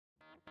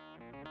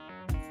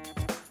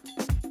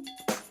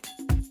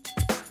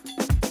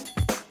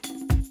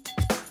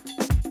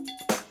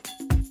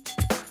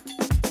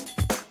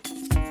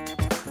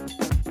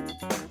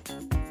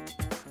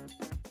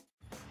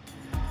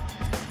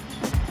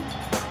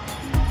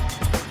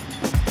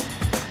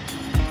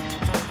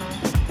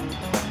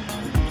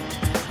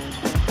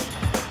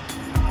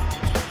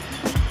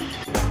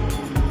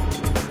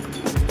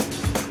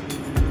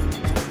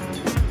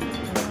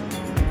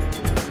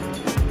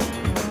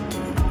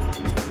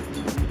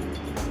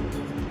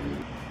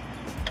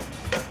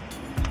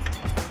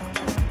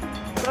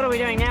we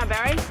doing now,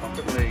 Barry? I'll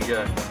put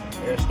the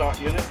air start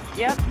unit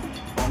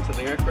onto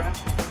the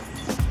aircraft.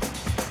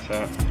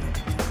 So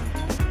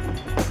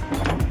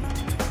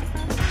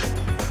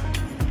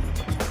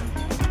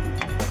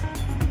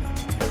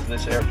as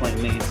this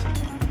airplane needs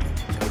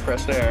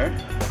compressed air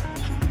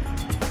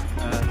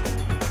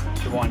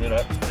to wind it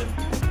up in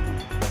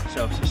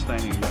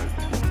self-sustaining mode.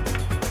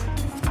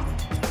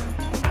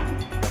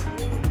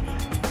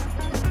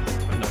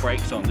 Putting the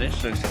brakes on this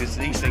because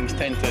these things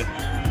tend to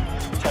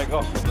take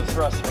off with the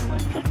thrust from them.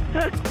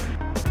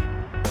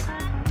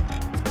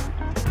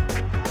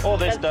 All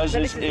this does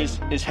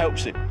is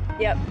helps it.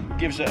 Yep.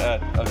 Gives it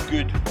a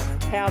good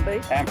power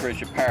boost.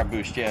 Amperage, power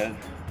boost, yeah.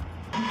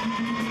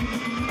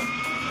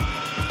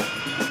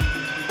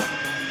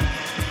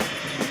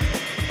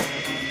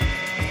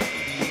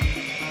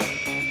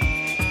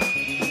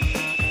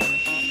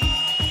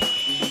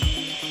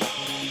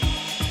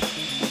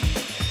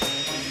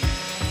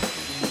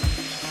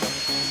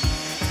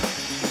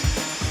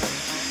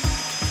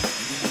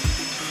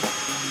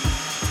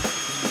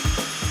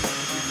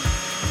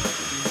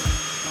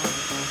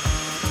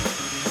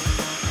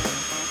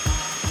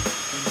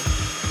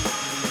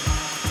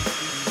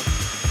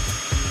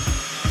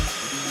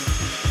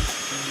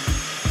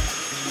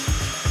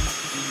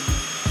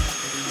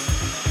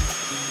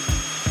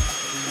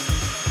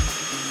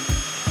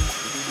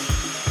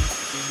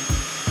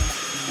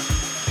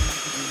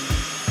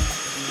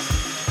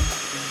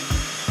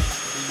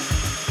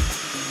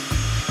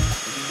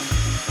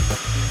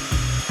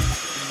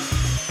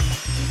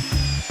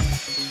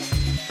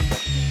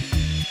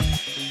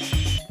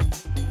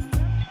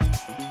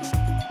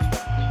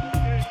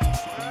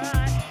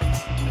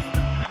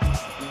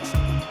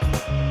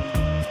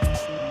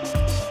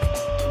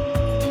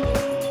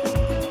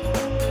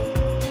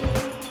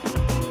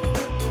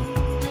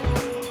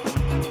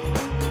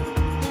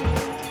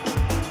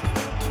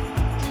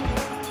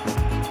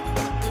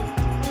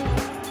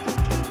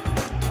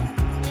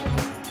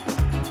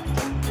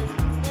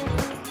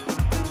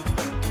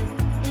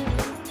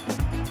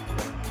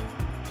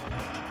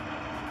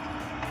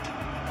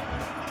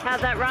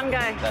 How'd that run go?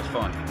 That's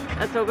fine.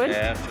 That's all good?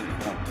 Yeah, absolutely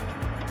fine.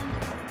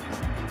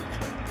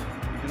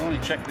 You can only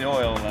check the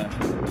oil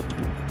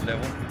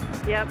level.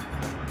 Yep.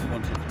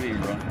 Once it's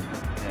being run.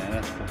 Yeah,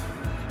 that's cool.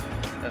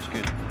 That's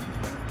good.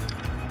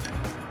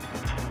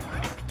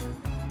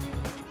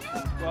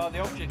 Well, the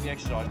object, the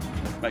exercise,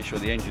 make sure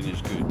the engine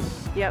is good.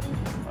 Yep.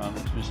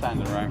 It's been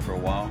standing around for a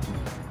while.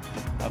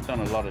 I've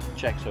done a lot of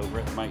checks over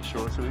it to make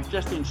sure. So we've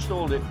just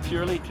installed it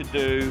purely to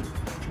do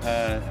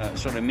a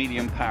sort of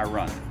medium power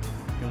run.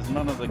 Because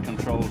none of the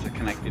controls are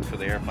connected to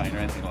the airplane or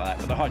anything like that,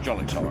 but the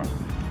hydraulics are,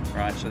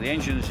 right? So the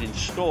engine is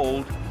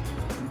installed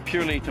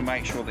purely to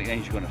make sure the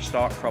engine's going to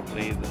start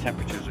properly, the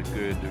temperatures are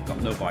good, we've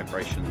got no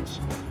vibrations,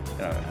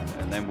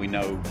 and then we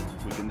know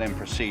we can then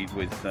proceed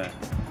with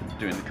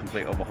doing the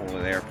complete overhaul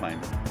of the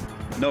airplane,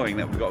 knowing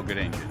that we've got a good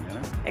engine, you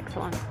know?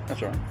 Excellent.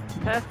 That's right.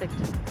 Perfect.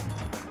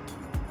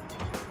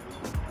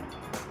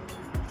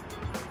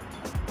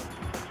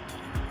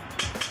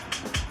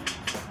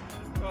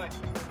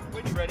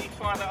 When you're ready,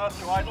 fire that up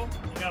to idle.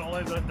 You gotta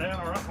leave that down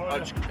or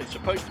up? It's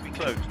supposed to be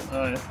closed.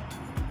 Oh yeah.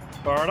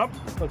 Fire it up.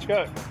 Let's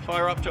go.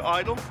 Fire up to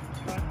idle.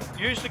 Okay.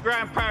 Use the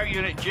ground power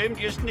unit, Jim.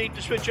 You just need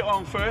to switch it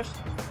on first.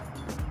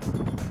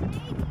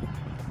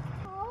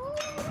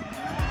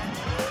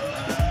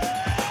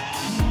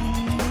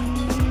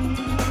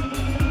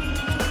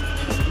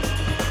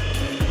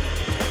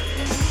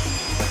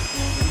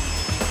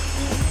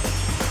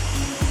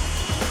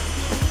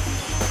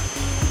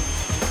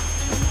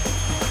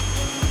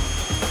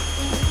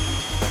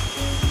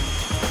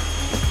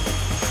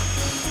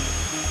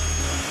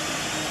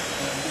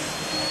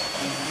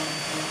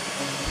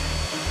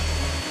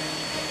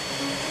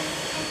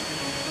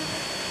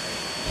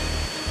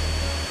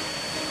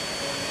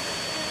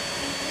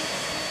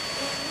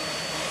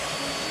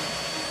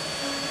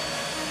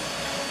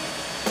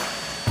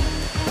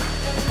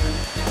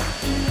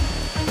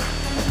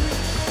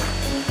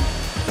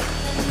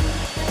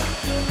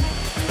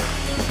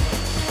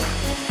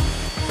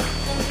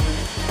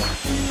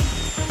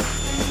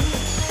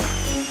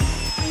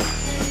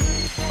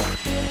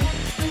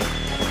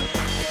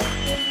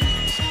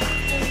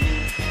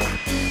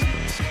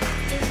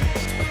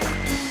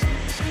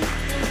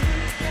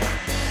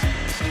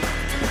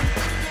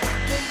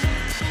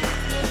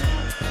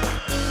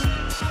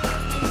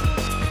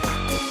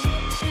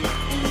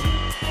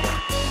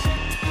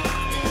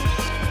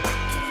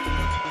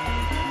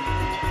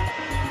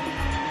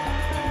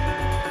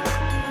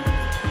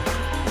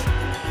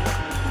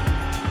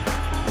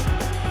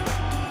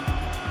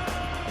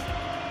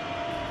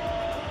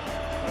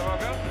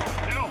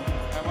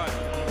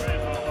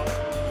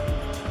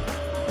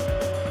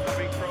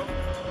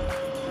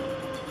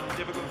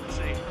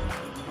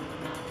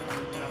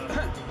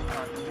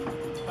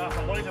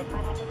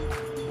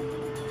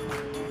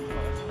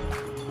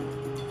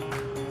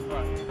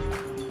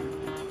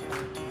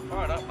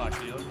 Fire it up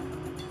nicely, look.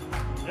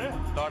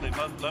 Yeah. Started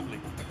lovely.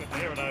 I couldn't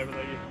hear it over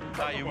there.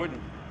 No, you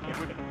wouldn't. You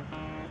wouldn't.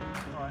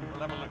 All right,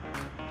 we'll have a look.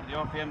 the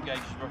RPM gauge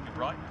is working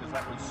right because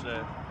that was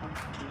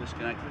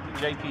disconnected. The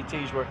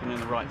JPT is working in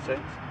the right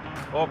sense.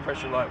 Oil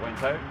pressure light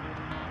went out.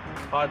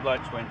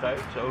 Headlights went out,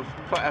 so I was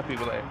quite happy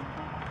with that.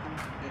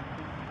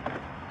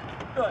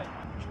 Right.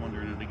 Just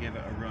wondering if to give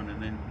it a run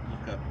and then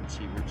look up and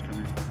see where it's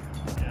coming from.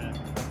 Yeah.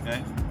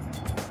 Okay.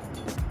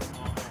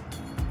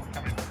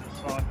 Coming to the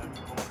side then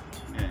before.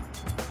 Yeah.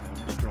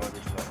 Let's try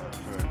this lot up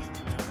first.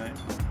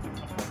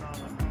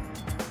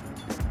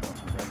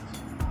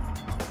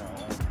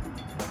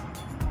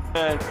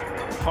 Okay.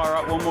 Fire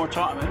up one more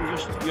time and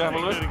just you have a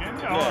look. Do it again?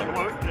 Yeah, I'll have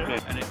a look, yeah.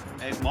 And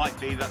it might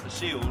be that the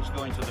seals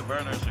going to the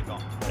burners are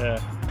gone.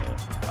 Yeah.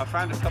 I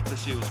found a couple of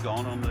seals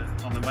gone on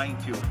the main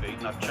fuel feed,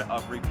 and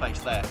I've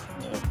replaced that.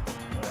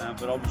 Yeah.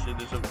 But obviously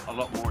there's a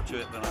lot more to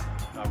it than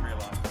I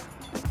realised.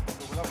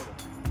 So we'll have a look.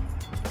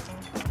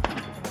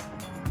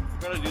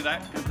 Got to do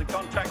that because the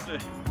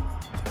contactor,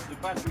 the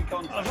battery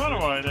contactor. I was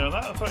wondering why you're doing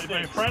that. I thought you'd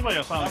been friendly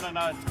or something.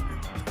 No.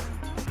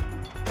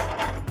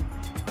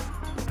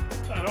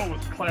 Don't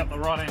always clout the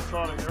right hand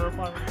side of the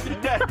aeroplane.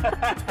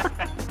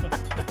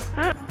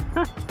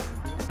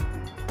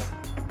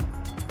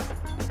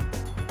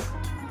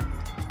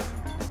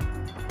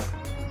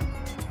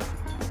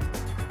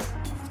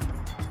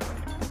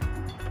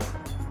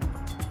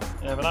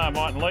 Yeah, but they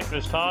mightn't leak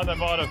this time. They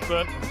might have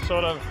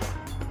sort of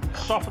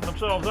softened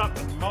themselves up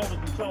and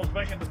moulded themselves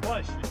back into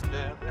place.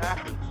 Yeah, it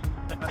happens.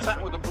 That's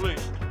happened with the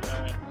blues.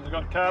 Has it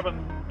got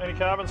any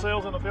carbon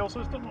seals in the fuel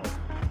system? Or?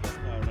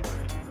 No, not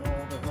really.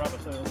 Or there's rubber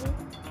seals in it?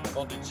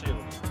 Bonded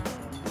seals.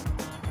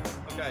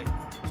 Okay.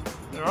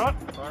 You alright?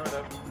 Fire it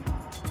up.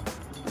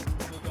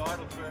 We'll go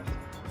idle first.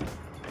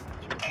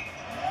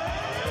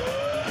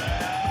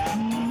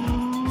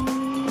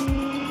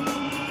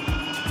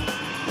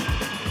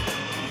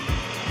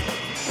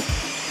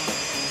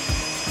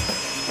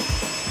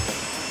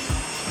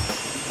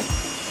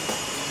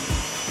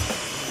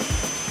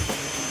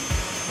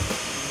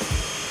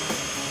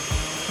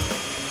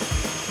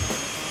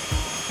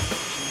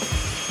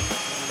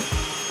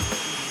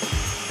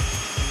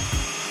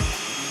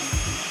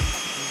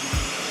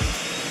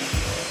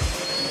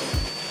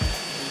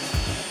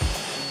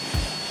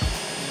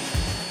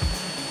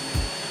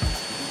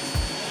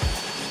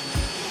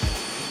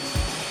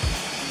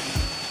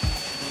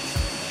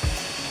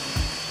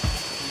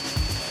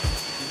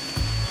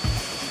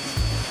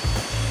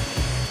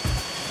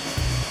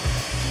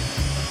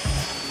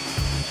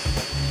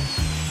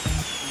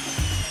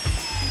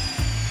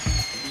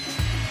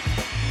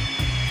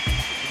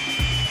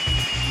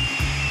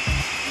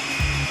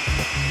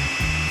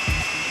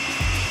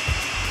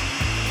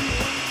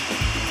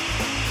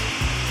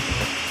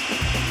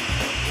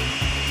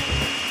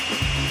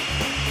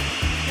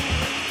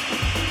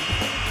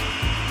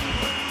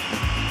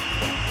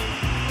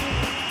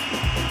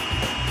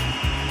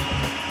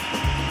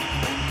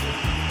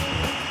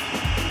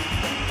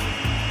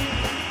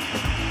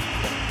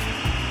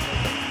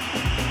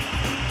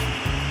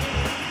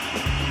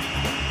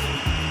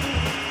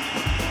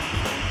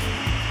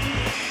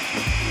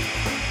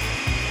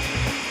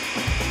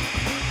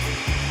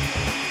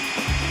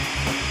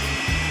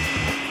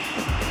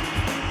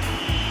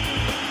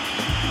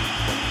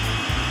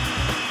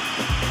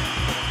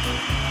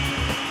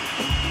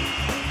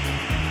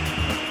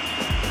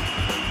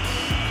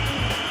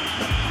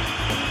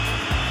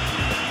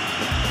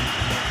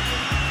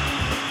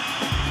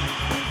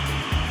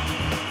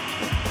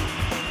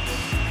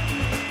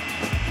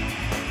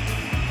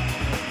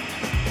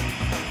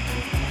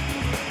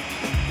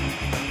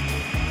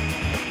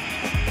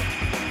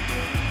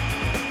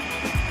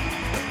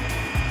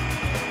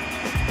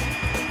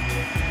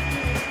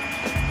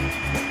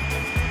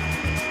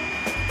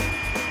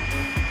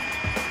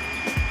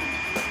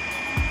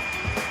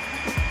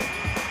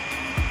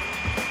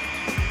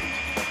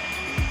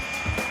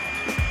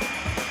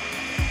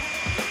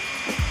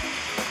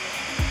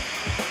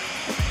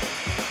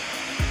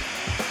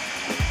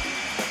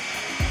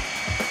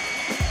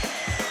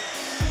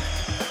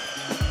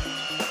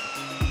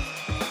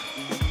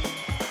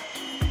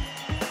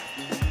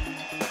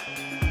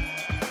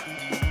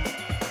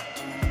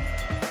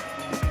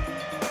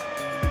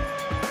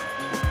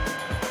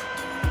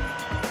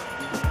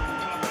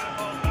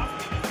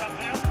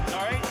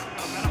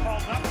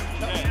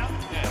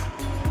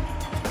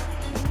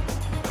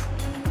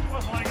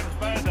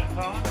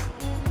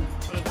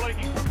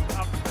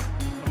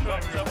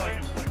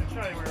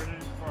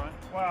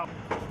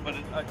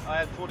 I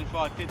had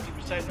 45,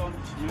 50% on,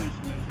 smooth.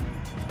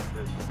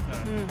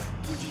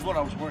 Which is what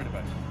I was worried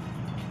about.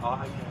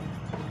 Oh,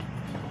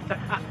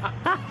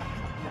 okay.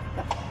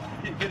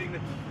 You're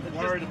getting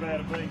worried about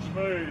it being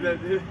smooth.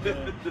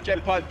 The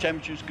jet pipe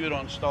temperature is good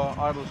on start.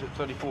 Idle's at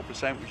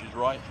 34%, which is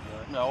right.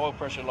 No, oil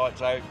pressure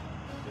lights out.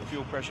 The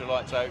fuel pressure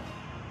lights out.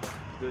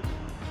 Good.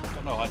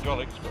 Got no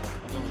hydraulics, but I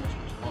don't think it's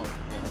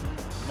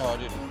fine. No, I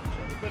didn't.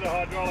 A bit of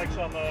hydraulics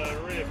on the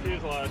rear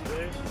fuselage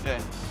there.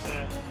 Yeah.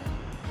 Yeah.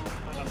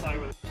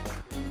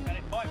 And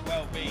it might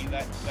well be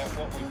that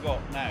what we've got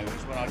now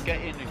is when I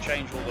get in and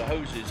change all the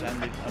hoses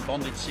and the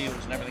bonded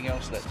seals and everything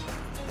else that's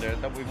there,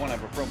 that we won't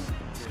have a problem.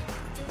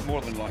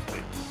 more than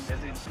likely.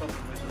 As in stopping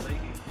with the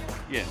leaking?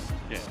 Yeah,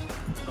 yeah.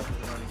 Stopping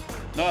the running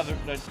fluid? No,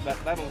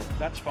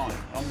 that's fine.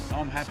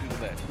 I'm happy with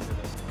that.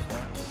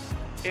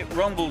 It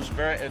rumbles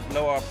very at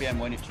low RPM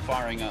when it's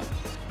firing up.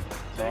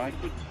 All right.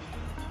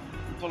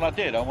 Well, I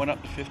did. I went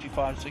up to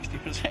 55,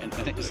 60%,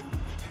 and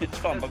it's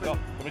fun. But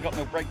I got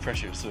no brake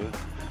pressure, so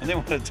I didn't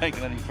want to take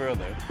it any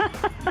further.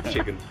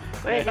 Chicken.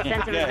 Where's the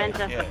sense of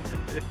adventure? Yeah.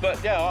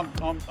 But yeah,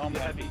 I'm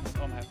happy.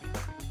 I'm happy.